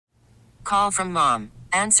call from mom.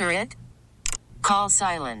 Answer it. Call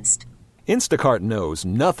silenced. Instacart knows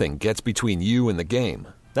nothing gets between you and the game.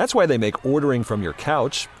 That's why they make ordering from your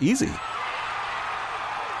couch easy.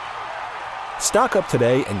 Stock up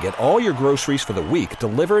today and get all your groceries for the week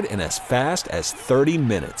delivered in as fast as 30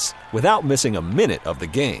 minutes without missing a minute of the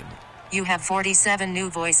game. You have 47 new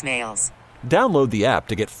voicemails. Download the app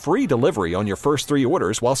to get free delivery on your first 3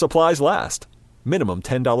 orders while supplies last. Minimum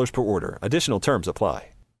 $10 per order. Additional terms apply.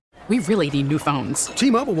 We really need new phones.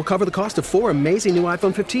 T-Mobile will cover the cost of 4 amazing new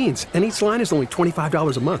iPhone 15s, and each line is only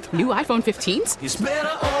 $25 a month. New iPhone 15s? It's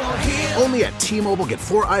better over here. Only at T-Mobile, get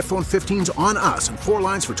 4 iPhone 15s on us and 4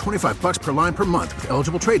 lines for $25 per line per month with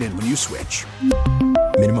eligible trade-in when you switch.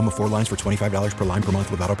 Minimum of 4 lines for $25 per line per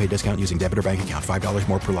month with autopay discount using debit or bank account. $5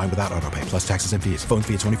 more per line without autopay, plus taxes and fees. Phone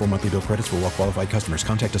fee at 24 monthly bill credits for well-qualified customers.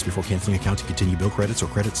 Contact us before canceling account to continue bill credits or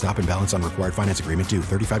credit stop and balance on required finance agreement due.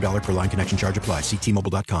 $35 per line connection charge applies. See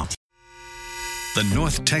T-Mobile.com. The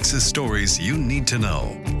North Texas stories you need to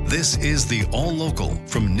know. This is the All Local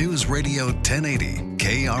from News Radio 1080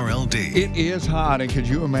 KRLD. It is hot, and could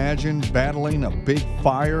you imagine battling a big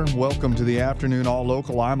fire? Welcome to the afternoon All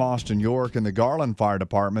Local. I'm Austin York, and the Garland Fire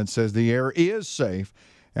Department says the air is safe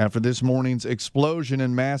after this morning's explosion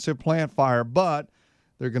and massive plant fire, but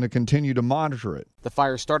they're going to continue to monitor it. The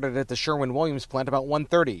fire started at the Sherwin Williams plant about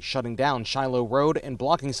 1:30, shutting down Shiloh Road and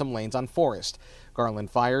blocking some lanes on Forest.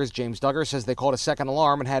 Garland Fire's James Duggar says they called a second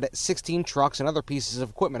alarm and had 16 trucks and other pieces of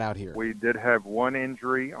equipment out here. We did have 1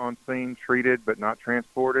 injury on scene, treated but not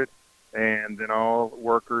transported, and then all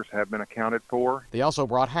workers have been accounted for. They also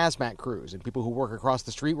brought hazmat crews, and people who work across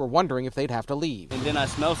the street were wondering if they'd have to leave. And then I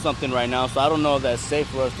smell something right now, so I don't know if that's safe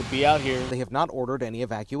for us to be out here. They have not ordered any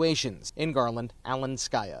evacuations. In Garland, Alan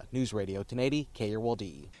Skaya, News Radio 1080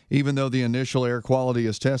 KRLD. Even though the initial air quality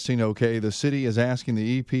is testing okay, the city is asking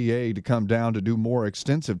the EPA to come down to do more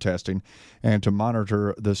extensive testing and to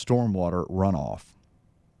monitor the stormwater runoff.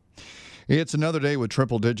 It's another day with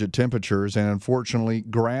triple-digit temperatures and, unfortunately,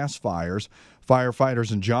 grass fires.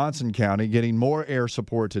 Firefighters in Johnson County getting more air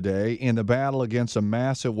support today in the battle against a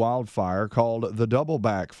massive wildfire called the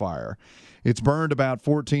Doubleback Fire. It's burned about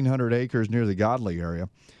 1,400 acres near the Godley area.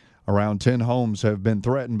 Around 10 homes have been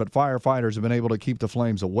threatened, but firefighters have been able to keep the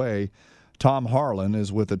flames away. Tom Harlan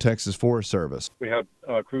is with the Texas Forest Service. We had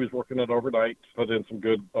crews working it overnight, put in some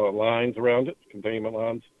good lines around it, containment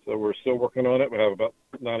lines. So we're still working on it. We have about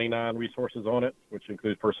 99 resources on it, which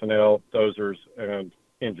includes personnel, dozers, and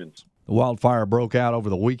engines. The wildfire broke out over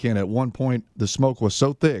the weekend. At one point, the smoke was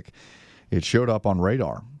so thick, it showed up on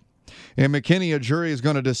radar. In McKinney, a jury is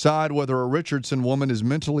going to decide whether a Richardson woman is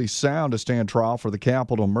mentally sound to stand trial for the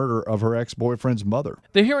capital murder of her ex-boyfriend's mother.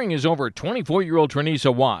 The hearing is over 24-year-old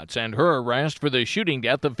Trinisa Watts and her arrest for the shooting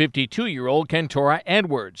death of 52-year-old Kentora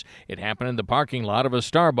Edwards. It happened in the parking lot of a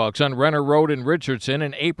Starbucks on Renner Road in Richardson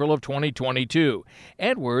in April of 2022.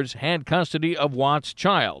 Edwards had custody of Watts'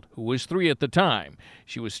 child, who was 3 at the time.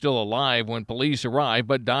 She was still alive when police arrived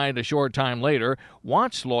but died a short time later.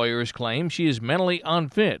 Watts' lawyers claim she is mentally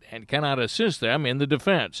unfit and cannot assist them in the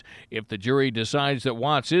defense. If the jury decides that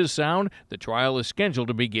Watts is sound, the trial is scheduled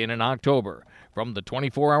to begin in October. From the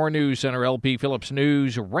 24-hour News Center, LP Phillips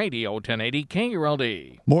News Radio 1080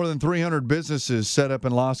 KRLD. More than 300 businesses set up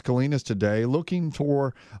in Las Colinas today looking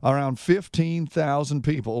for around 15,000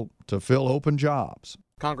 people to fill open jobs.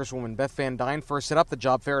 Congresswoman Beth Van Dyne first set up the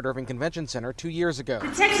job fair at Irving Convention Center 2 years ago.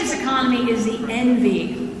 The Texas economy is the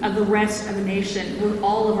envy of the rest of the nation with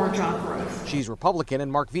all of our job growth. She's Republican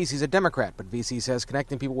and Mark Vesey's a Democrat, but Vesey says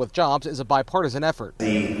connecting people with jobs is a bipartisan effort.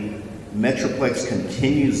 The Metroplex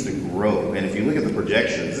continues to grow, and if you look at the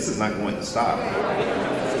projections, this is not going to stop.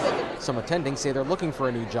 Some attending say they're looking for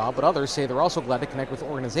a new job, but others say they're also glad to connect with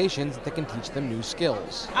organizations that can teach them new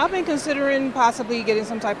skills. I've been considering possibly getting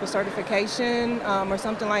some type of certification or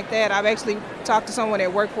something like that. I've actually talked to someone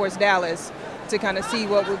at Workforce Dallas to kind of see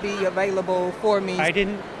what would be available for me. I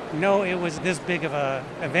didn't know it was this big of an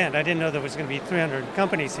event. I didn't know there was going to be 300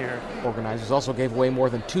 companies here. Organizers also gave away more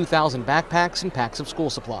than 2,000 backpacks and packs of school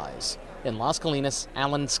supplies. In Las Colinas,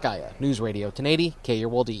 Alan Skaya, News Radio 1080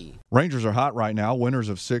 KRLD. Rangers are hot right now, winners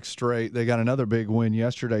of 6 straight. They got another big win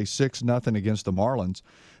yesterday, 6-0 against the Marlins.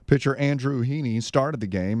 Pitcher Andrew Heaney started the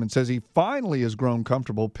game and says he finally has grown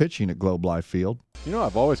comfortable pitching at Globe Life Field. You know,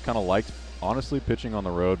 I've always kind of liked, honestly, pitching on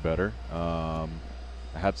the road better.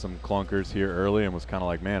 I had some clunkers here early and was kind of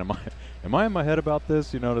like, man, am I in my head about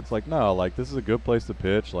this? You know, it's like, no, like this is a good place to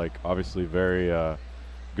pitch. Like, obviously very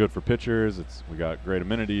good for pitchers. We got great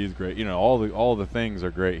amenities, great, you know, all the things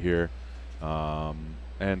are great here.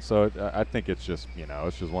 And so I think it's just, you know,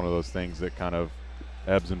 it's just one of those things that kind of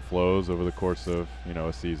ebbs and flows over the course of, you know,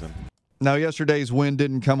 a season. Now, yesterday's win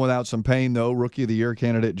didn't come without some pain, though. Rookie of the Year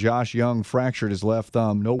candidate Josh Young fractured his left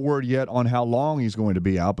thumb. No word yet on how long he's going to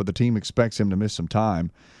be out, but the team expects him to miss some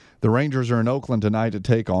time. The Rangers are in Oakland tonight to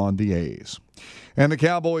take on the A's. And the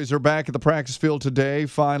Cowboys are back at the practice field today,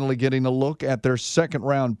 finally getting a look at their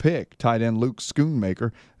second-round pick. Tight end Luke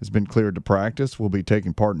Schoonmaker has been cleared to practice, will be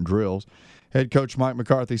taking part in drills. Head coach Mike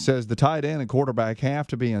McCarthy says the tight end and quarterback have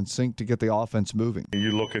to be in sync to get the offense moving.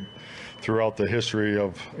 You look at throughout the history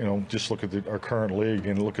of, just look at our current league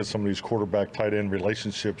and look at some of these quarterback tight end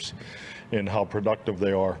relationships and how productive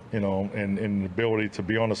they are, and the ability to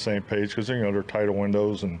be on the same page because, they're tighter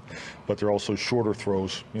windows, but they're also shorter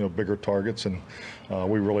throws, bigger targets. And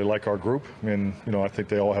we really like our group, and, I think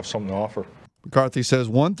they all have something to offer. McCarthy says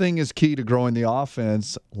one thing is key to growing the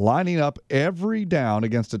offense, lining up every down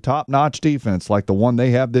against a top-notch defense like the one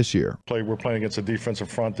they have this year. We're playing against a defensive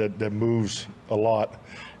front that moves a lot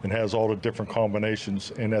and has all the different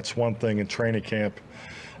combinations, and that's one thing in training camp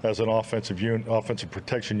as an offensive unit, offensive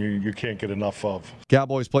protection you can't get enough of.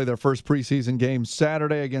 Cowboys play their first preseason game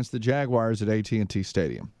Saturday against the Jaguars at AT&T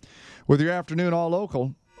Stadium. With your afternoon All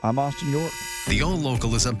Local, I'm Austin York. The All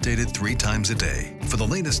Local is updated 3 times a day. For the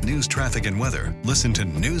latest news, traffic, and weather, listen to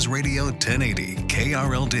News Radio 1080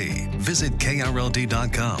 KRLD. Visit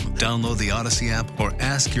KRLD.com, download the Odyssey app, or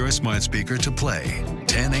ask your smart speaker to play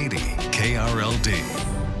 1080 KRLD.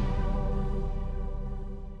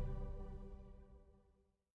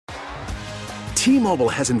 T-Mobile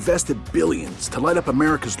has invested billions to light up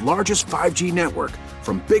America's largest 5G network,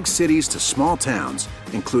 from big cities to small towns,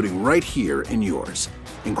 including right here in yours.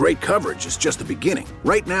 And great coverage is just the beginning.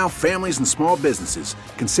 Right now, families and small businesses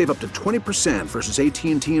can save up to 20% versus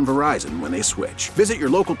AT&T and Verizon when they switch. Visit your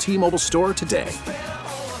local T-Mobile store today.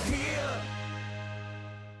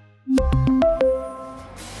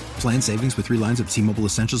 Plan savings with 3 lines of T-Mobile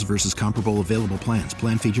Essentials versus comparable available plans.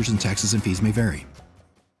 Plan features and taxes and fees may vary.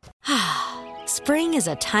 Spring is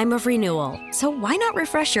a time of renewal, so why not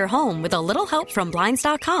refresh your home with a little help from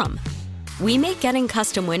Blinds.com? We make getting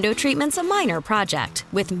custom window treatments a minor project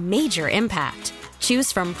with major impact.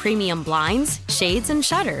 Choose from premium blinds, shades, and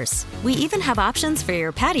shutters. We even have options for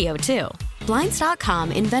your patio, too.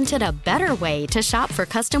 Blinds.com invented a better way to shop for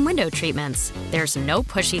custom window treatments. There's no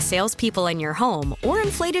pushy salespeople in your home or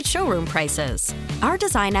inflated showroom prices. Our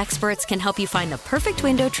design experts can help you find the perfect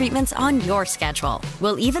window treatments on your schedule.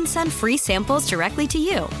 We'll even send free samples directly to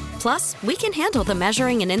you. Plus, we can handle the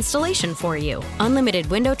measuring and installation for you. Unlimited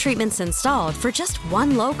window treatments installed for just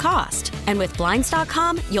one low cost. And with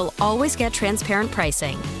Blinds.com, you'll always get transparent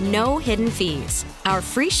pricing. No hidden fees. Our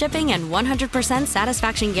free shipping and 100%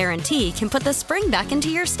 satisfaction guarantee can put the spring back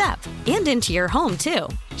into your step and into your home, too.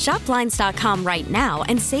 Shop Blinds.com right now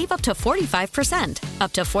and save up to 45%.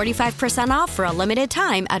 Up to 45% off for a limited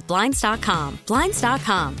time at Blinds.com.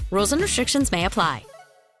 Blinds.com. Rules and restrictions may apply.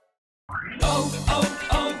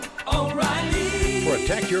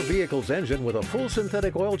 Protect your vehicle's engine with a full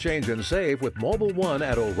synthetic oil change and save with Mobil 1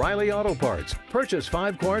 at O'Reilly Auto Parts. Purchase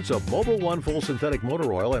 5 quarts of Mobil 1 full synthetic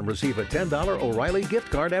motor oil and receive a $10 O'Reilly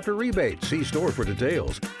gift card after rebate. See store for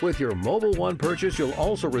details. With your Mobil 1 purchase, you'll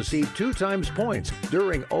also receive 2 times points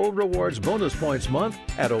during O Rewards Bonus Points Month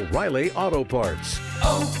at O'Reilly Auto Parts.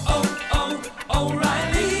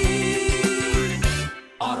 O'Reilly.